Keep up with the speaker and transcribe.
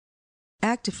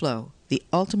ACTIFLO, the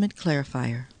ultimate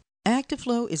clarifier.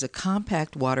 ACTIFLO is a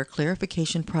compact water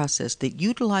clarification process that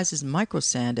utilizes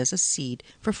microsand as a seed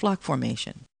for flock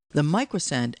formation. The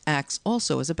microsand acts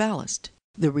also as a ballast.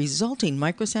 The resulting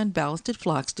microsand ballasted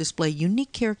flocks display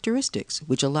unique characteristics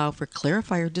which allow for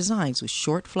clarifier designs with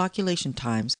short flocculation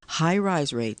times, high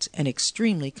rise rates, and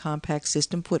extremely compact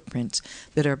system footprints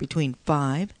that are between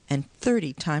 5 and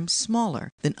 30 times smaller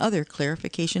than other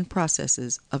clarification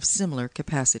processes of similar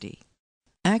capacity.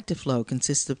 ACTIFLO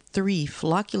consists of 3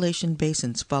 flocculation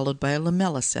basins followed by a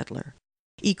lamella settler.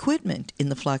 Equipment in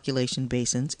the flocculation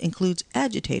basins includes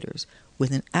agitators with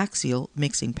an axial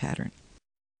mixing pattern.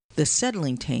 The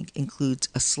settling tank includes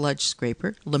a sludge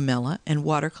scraper, lamella, and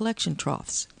water collection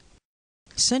troughs.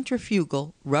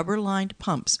 Centrifugal, rubber-lined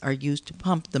pumps are used to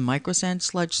pump the microsand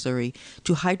sludge slurry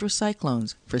to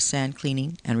hydrocyclones for sand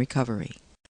cleaning and recovery.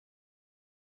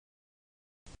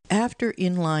 After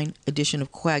inline addition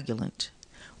of coagulant,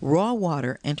 raw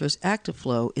water enters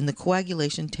ACTIFLO in the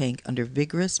coagulation tank under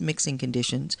vigorous mixing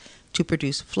conditions to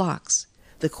produce flocks.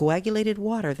 The coagulated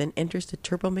water then enters the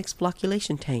turbomix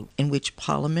flocculation tank, in which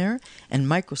polymer and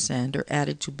microsand are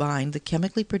added to bind the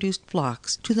chemically produced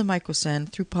flocks to the microsand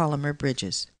through polymer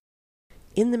bridges.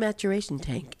 In the maturation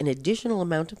tank, an additional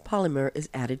amount of polymer is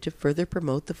added to further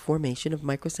promote the formation of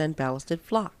microsand ballasted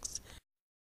flocks.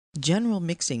 General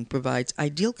mixing provides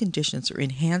ideal conditions for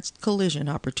enhanced collision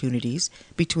opportunities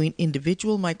between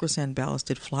individual microsand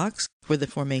ballasted flocks for the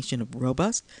formation of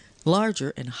robust,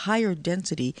 larger, and higher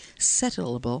density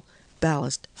settleable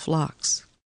ballast flocks.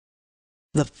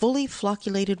 The fully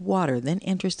flocculated water then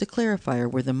enters the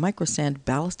clarifier where the microsand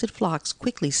ballasted flocks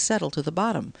quickly settle to the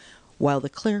bottom, while the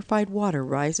clarified water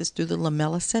rises through the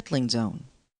lamella settling zone.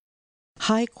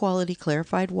 High-quality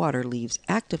clarified water leaves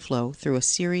ACTIFLO through a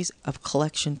series of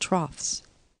collection troughs.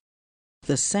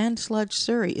 The sand sludge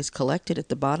slurry is collected at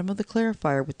the bottom of the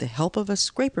clarifier with the help of a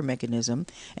scraper mechanism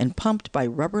and pumped by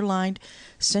rubber-lined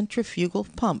centrifugal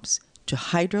pumps to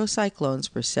hydrocyclones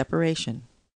for separation.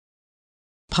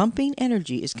 Pumping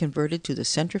energy is converted to the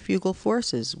centrifugal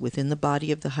forces within the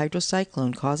body of the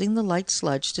hydrocyclone, causing the light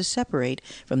sludge to separate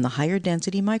from the higher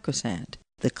density microsand.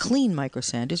 The clean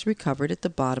microsand is recovered at the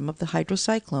bottom of the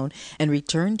hydrocyclone and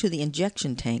returned to the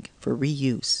injection tank for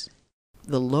reuse.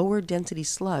 The lower density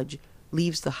sludge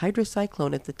leaves the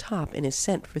hydrocyclone at the top and is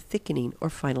sent for thickening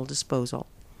or final disposal.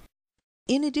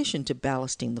 In addition to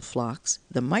ballasting the flocks,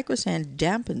 the microsand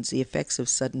dampens the effects of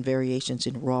sudden variations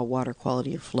in raw water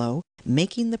quality of flow,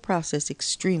 making the process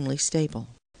extremely stable.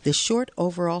 The short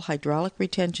overall hydraulic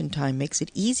retention time makes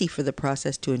it easy for the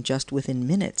process to adjust within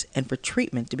minutes and for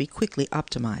treatment to be quickly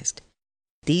optimized.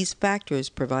 These factors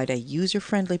provide a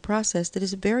user-friendly process that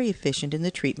is very efficient in the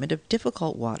treatment of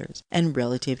difficult waters and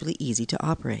relatively easy to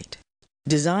operate.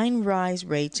 Design rise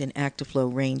rates in ACTIFLO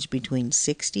range between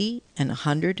 60 and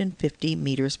 150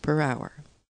 meters per hour.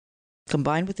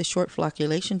 Combined with the short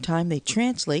flocculation time, they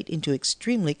translate into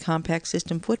extremely compact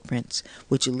system footprints,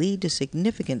 which lead to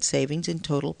significant savings in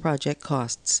total project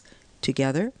costs.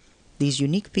 Together, these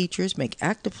unique features make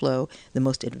ACTIFLO the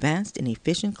most advanced and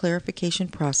efficient clarification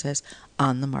process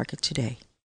on the market today.